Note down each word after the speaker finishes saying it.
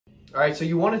All right, so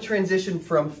you want to transition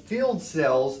from field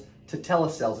sales to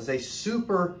telesales. It's a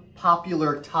super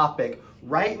popular topic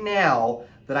right now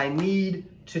that I need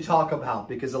to talk about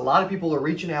because a lot of people are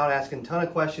reaching out, asking a ton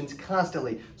of questions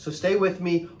constantly. So stay with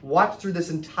me, watch through this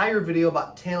entire video,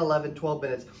 about 10, 11, 12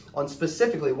 minutes, on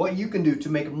specifically what you can do to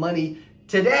make money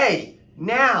today,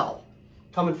 now,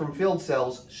 coming from field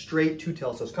sales straight to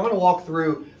telesales. I'm going to walk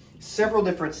through several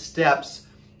different steps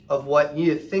of what you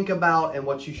need to think about and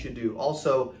what you should do.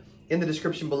 Also, in the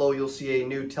description below, you'll see a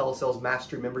new Telesales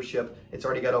Mastery membership. It's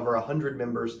already got over 100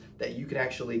 members that you can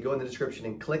actually go in the description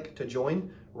and click to join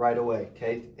right away,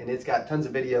 okay? And it's got tons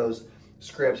of videos,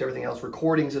 scripts, everything else,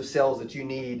 recordings of sales that you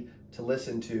need to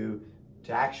listen to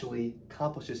actually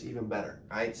accomplish this even better,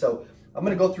 all right? So I'm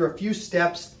gonna go through a few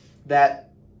steps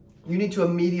that you need to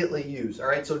immediately use, all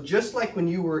right? So just like when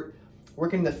you were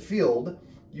working in the field,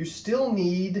 you still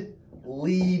need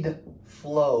lead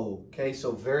flow, okay?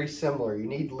 So very similar. You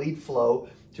need lead flow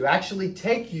to actually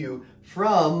take you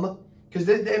from, because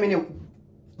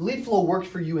lead flow works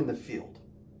for you in the field,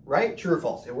 right? True or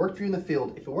false? It worked for you in the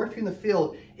field. If it worked for you in the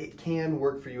field, it can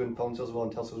work for you in phone sales as well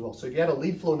and telesales as well. So if you had a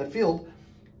lead flow in the field,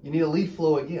 you need a lead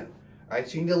flow again, all right?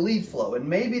 So you need a lead flow, and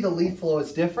maybe the lead flow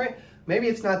is different. Maybe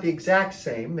it's not the exact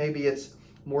same. Maybe it's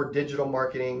more digital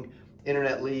marketing,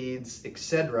 internet leads,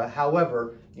 etc.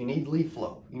 However, you need lead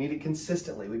flow. You need it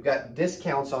consistently. We've got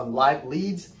discounts on live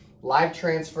leads, live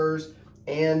transfers,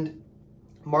 and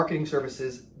marketing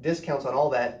services, discounts on all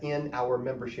that in our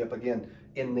membership. Again,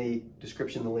 in the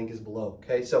description, the link is below.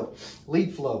 Okay, so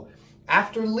lead flow.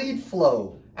 After lead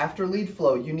flow,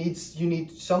 you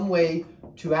need some way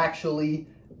to actually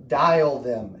dial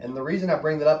them. And the reason I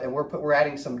bring that up, and we're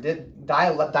adding some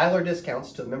dialer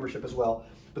discounts to the membership as well.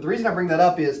 But the reason I bring that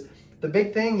up is the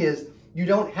big thing is you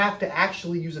don't have to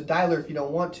actually use a dialer if you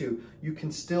don't want to. You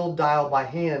can still dial by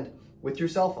hand with your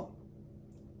cell phone,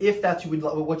 if that's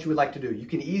what you would like to do. You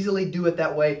can easily do it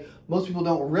that way. Most people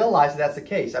don't realize that's the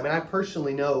case. I mean, I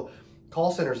personally know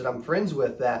call centers that I'm friends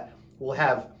with that will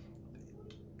have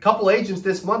a couple agents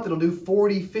this month that'll do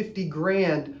 40, 50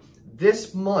 grand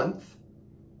this month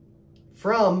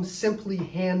from simply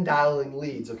hand dialing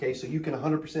leads, okay? So you can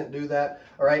 100% do that,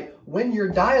 all right? When you're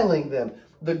dialing them,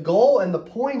 the goal and the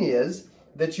point is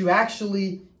that you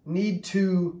actually need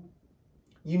to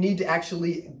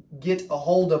actually get a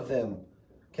hold of them,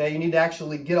 okay? You need to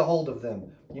actually get a hold of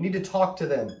them. You need to talk to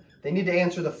them. They need to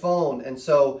answer the phone. And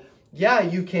so, yeah,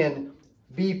 you can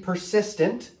be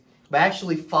persistent by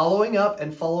actually following up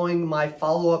and following my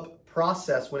follow-up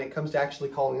process when it comes to actually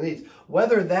calling leads.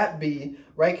 Whether that be,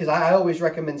 right, because I always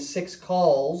recommend 6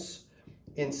 calls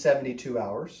in 72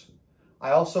 hours.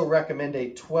 I also recommend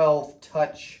a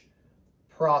 12-touch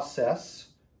process,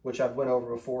 which I've went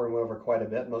over before and went over quite a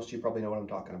bit. Most of you probably know what I'm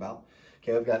talking about.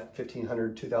 Okay, I've got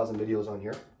 1,500, 2,000 videos on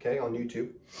here, okay, on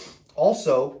YouTube.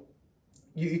 Also,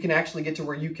 you can actually get to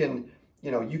where you can,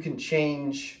 you can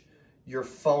change your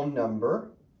phone number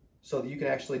so that you can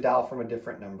actually dial from a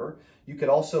different number. You could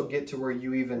also get to where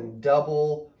you even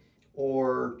double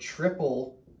or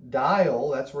triple dial.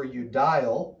 That's where you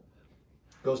dial,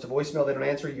 goes to voicemail, they don't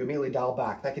answer, you immediately dial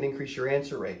back. That can increase your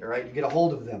answer rate, all right? You get a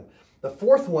hold of them. The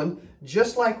fourth one,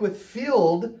 just like with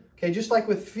field, okay,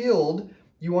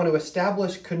 you want to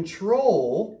establish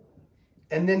control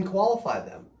and then qualify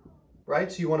them,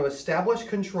 right? So you want to establish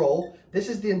control. This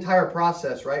is the entire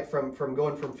process, right? From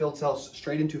going from field sales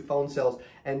straight into phone sales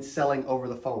and selling over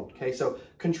the phone, okay? So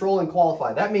control and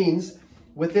qualify. That means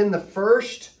within the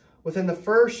first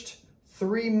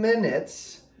 3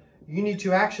 minutes, you need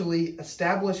to actually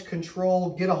establish control,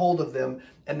 get a hold of them,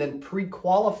 and then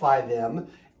pre-qualify them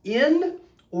in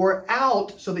or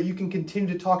out so that you can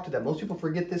continue to talk to them. Most people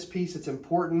forget this piece. It's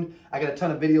important. I got a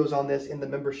ton of videos on this in the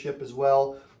membership as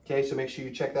well. Okay, so make sure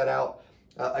you check that out.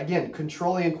 Again,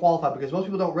 controlling and qualify, because most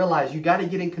people don't realize you got to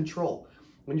get in control.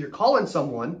 When you're calling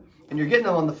someone and you're getting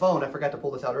them on the phone, I forgot to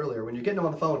pull this out earlier. When you're getting them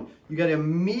on the phone, you got to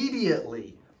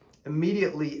immediately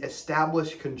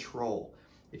establish control.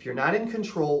 If you're not in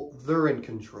control, they're in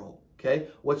control, okay?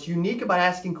 What's unique about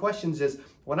asking questions is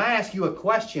when I ask you a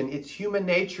question, it's human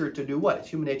nature to do what? It's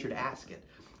human nature to ask it,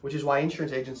 which is why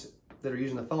insurance agents that are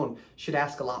using the phone should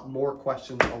ask a lot more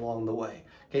questions along the way.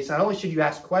 Okay, so not only should you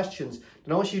ask questions,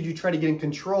 not only should you try to get in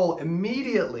control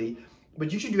immediately,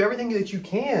 but you should do everything that you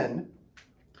can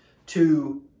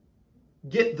to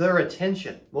get their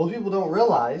attention. Most people don't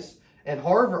realize, and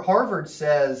Harvard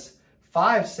says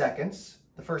 5 seconds,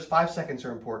 the first 5 seconds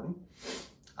are important.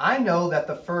 I know that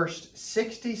the first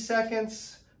 60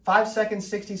 seconds, 5 seconds,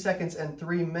 60 seconds, and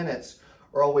 3 minutes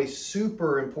are always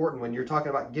super important when you're talking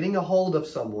about getting a hold of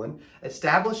someone,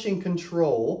 establishing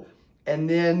control, and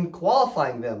then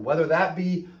qualifying them, whether that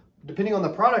be depending on the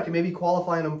product, it may be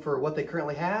qualifying them for what they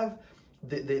currently have,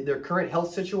 their current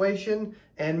health situation,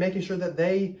 and making sure that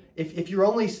if you're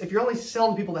only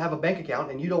selling people that have a bank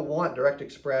account and you don't want Direct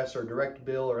Express or Direct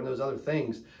Bill or those other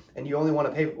things, and you only want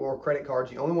to pay for credit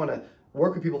cards, you only want to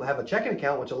work with people that have a checking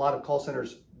account, which a lot of call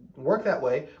centers work that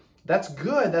way, that's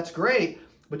good, that's great,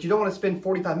 but you don't want to spend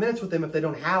 45 minutes with them if they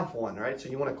don't have one, right? So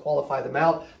you want to qualify them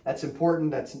out. That's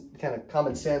important. That's kind of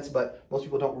common sense, but most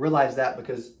people don't realize that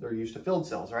because they're used to field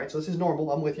sales, right? So this is normal.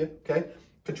 I'm with you, okay?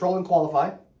 Control and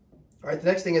qualify. All right, the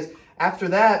next thing is, after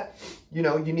that, you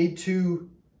need to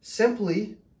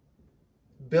simply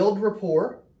build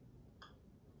rapport,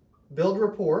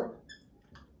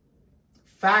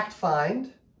 fact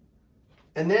find,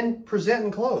 and then present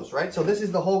and close, right? So this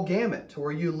is the whole gamut to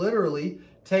where you literally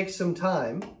take some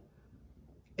time,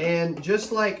 and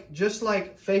just like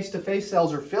face-to-face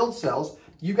sales or field sales,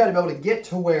 you got to be able to get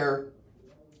to where,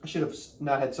 I should have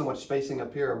not had so much spacing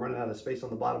up here. I'm running out of space on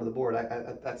the bottom of the board.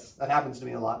 That happens to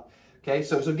me a lot. Okay,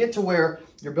 so get to where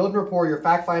you're building rapport, you're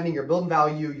fact-finding, you're building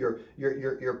value,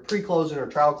 you're pre-closing or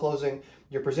trial closing,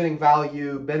 you're presenting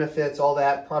value, benefits, all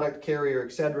that, product carrier,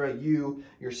 etc.,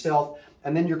 yourself,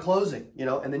 and then you're closing,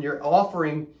 and then you're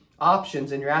offering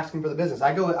options and you're asking for the business.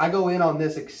 I go in on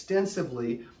this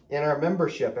extensively in our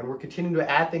membership, and we're continuing to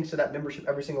add things to that membership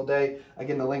every single day.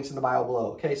 Again, the link's in the bio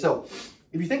below. Okay, so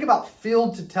if you think about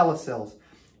field to telesales,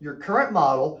 your current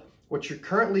model, what you're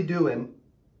currently doing,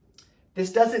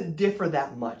 this doesn't differ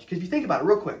that much. Because if you think about it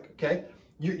real quick, okay,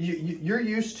 you're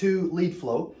used to lead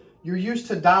flow, you're used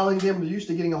to dialing them, you're used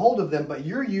to getting a hold of them, but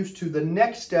you're used to the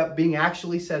next step being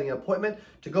actually setting an appointment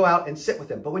to go out and sit with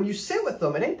them. But when you sit with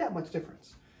them, it ain't that much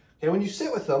difference. Okay, when you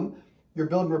sit with them, you're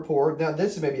building rapport. Now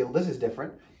this is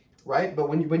different, right? But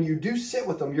when you do sit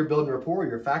with them, you're building rapport,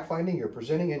 you're fact-finding, you're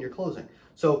presenting, and you're closing.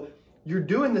 So you're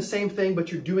doing the same thing,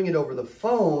 but you're doing it over the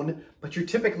phone, but you're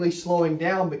typically slowing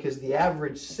down because the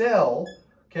average sell,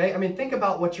 okay? I mean, think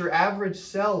about what your average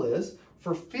sell is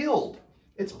for field.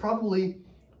 It's probably,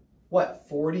 what,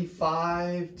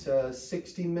 45 to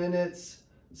 60 minutes,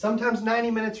 sometimes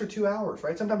 90 minutes or 2 hours,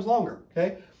 right? Sometimes longer,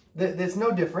 okay? That's no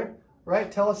different.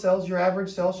 Right? Telesales, your average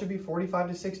sale should be 45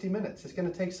 to 60 minutes. It's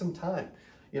going to take some time,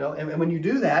 and when you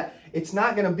do that, it's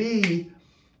not going to be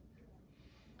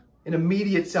an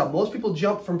immediate sell. Most people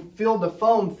jump from field to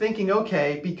phone thinking,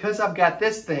 okay, because I've got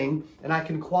this thing and I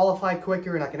can qualify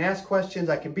quicker and I can ask questions,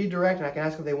 I can be direct and I can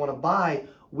ask if they want to buy,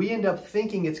 we end up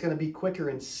thinking it's going to be quicker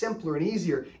and simpler and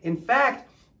easier. In fact,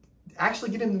 actually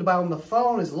getting them to buy on the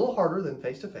phone is a little harder than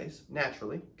face-to-face,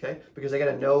 naturally, okay? Because they got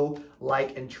to know,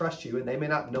 like, and trust you, and they may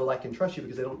not know, like, and trust you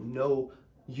because they don't know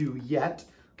you yet,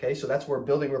 okay? So that's where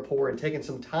building rapport and taking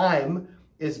some time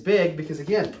is big because,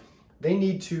 again, they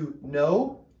need to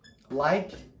know,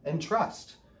 like, and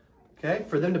trust, okay?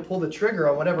 For them to pull the trigger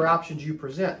on whatever options you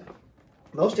present.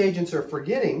 Most agents are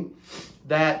forgetting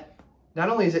that not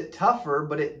only is it tougher,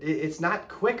 but it's not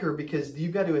quicker because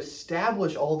you've got to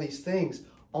establish all these things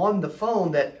on the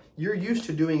phone that you're used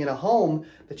to doing in a home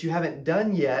that you haven't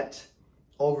done yet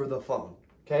over the phone.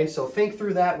 Okay, so think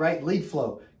through that, right? Lead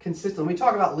flow, consistent. When we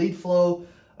talk about lead flow,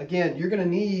 again, you're going to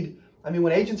need,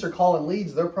 when agents are calling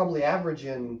leads, they're probably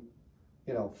averaging,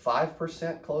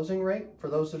 5% closing rate for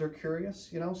those that are curious,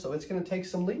 so it's going to take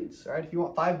some leads, right? If you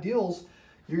want 5 deals,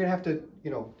 you're going to have to,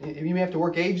 you may have to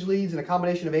work age leads and a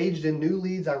combination of aged and new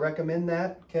leads. I recommend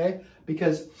that, okay?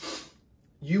 Because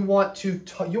you want to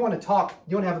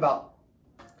have about,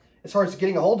 as far as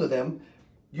getting a hold of them,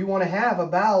 you want to have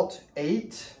about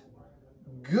 8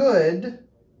 good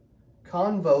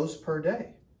convos per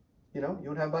day. You want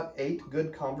to have about 8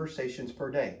 good conversations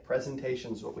per day.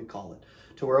 Presentations is what we call it.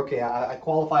 To where, okay, I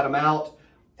qualified them out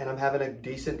and I'm having a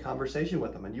decent conversation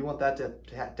with them. And you want that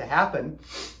to happen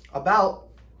about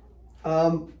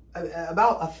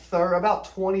a third, about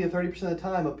 20 to 30% of the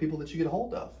time of people that you get a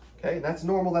hold of. Okay, and that's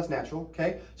normal, that's natural,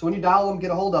 okay? So when you dial them, get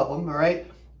a hold of them, all right?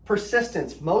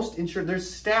 Persistence,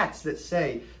 there's stats that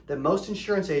say that most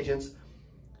insurance agents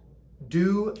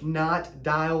do not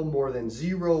dial more than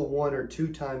 0, 1, or 2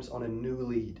 times on a new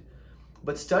lead.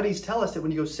 But studies tell us that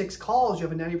when you go 6 calls, you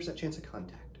have a 90% chance of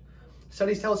contact.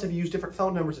 Studies tell us if you use different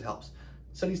phone numbers, it helps.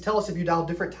 Studies tell us if you dial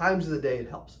different times of the day, it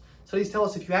helps. Studies tell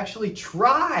us if you actually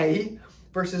try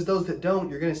versus those that don't,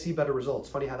 you're going to see better results.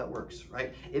 Funny how that works,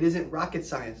 right? It isn't rocket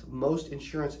science. Most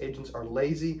insurance agents are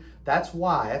lazy. That's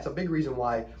a big reason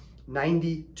why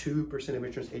 92% of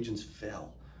insurance agents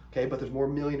fail. Okay, but there's more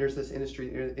millionaires in this industry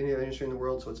than any other industry in the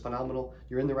world, so it's phenomenal.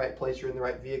 You're in the right place, you're in the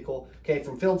right vehicle. Okay,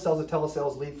 from field sales to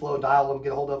telesales, lead flow, dial them,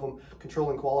 get a hold of them,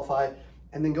 control and qualify,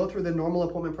 and then go through the normal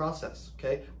appointment process,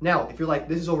 okay? Now, if you're like,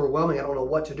 this is overwhelming, I don't know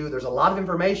what to do, there's a lot of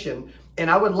information,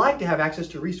 and I would like to have access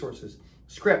to resources.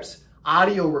 scripts,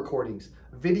 audio recordings,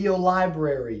 video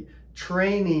library,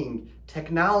 training,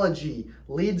 technology,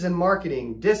 leads and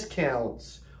marketing,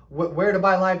 discounts, where to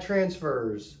buy live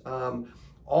transfers,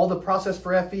 all the process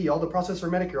for FE, all the process for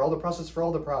Medicare, all the process for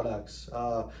all the products,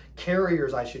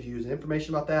 carriers I should use, and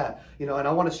information about that. You know, and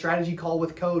I want a strategy call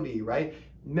with Cody, right?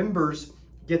 Members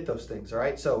get those things, all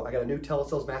right? So I got a new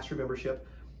Telesales Mastery membership.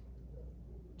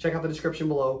 Check out the description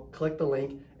below, click the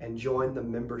link, and join the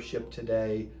membership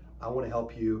today. I want to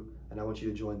help you, and I want you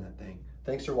to join that thing.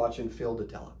 Thanks for watching Phil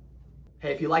Detella.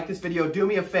 Hey, if you like this video, do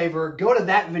me a favor, go to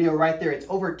that video right there. It's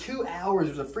over 2 hours.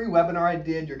 There's a free webinar I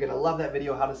did. You're gonna love that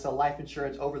video, how to sell life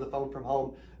insurance over the phone from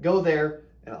home. Go there,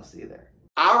 and I'll see you there.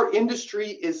 Our industry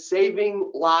is saving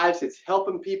lives. It's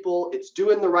helping people. It's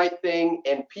doing the right thing,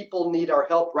 and people need our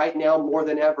help right now more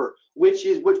than ever,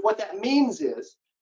 what that means is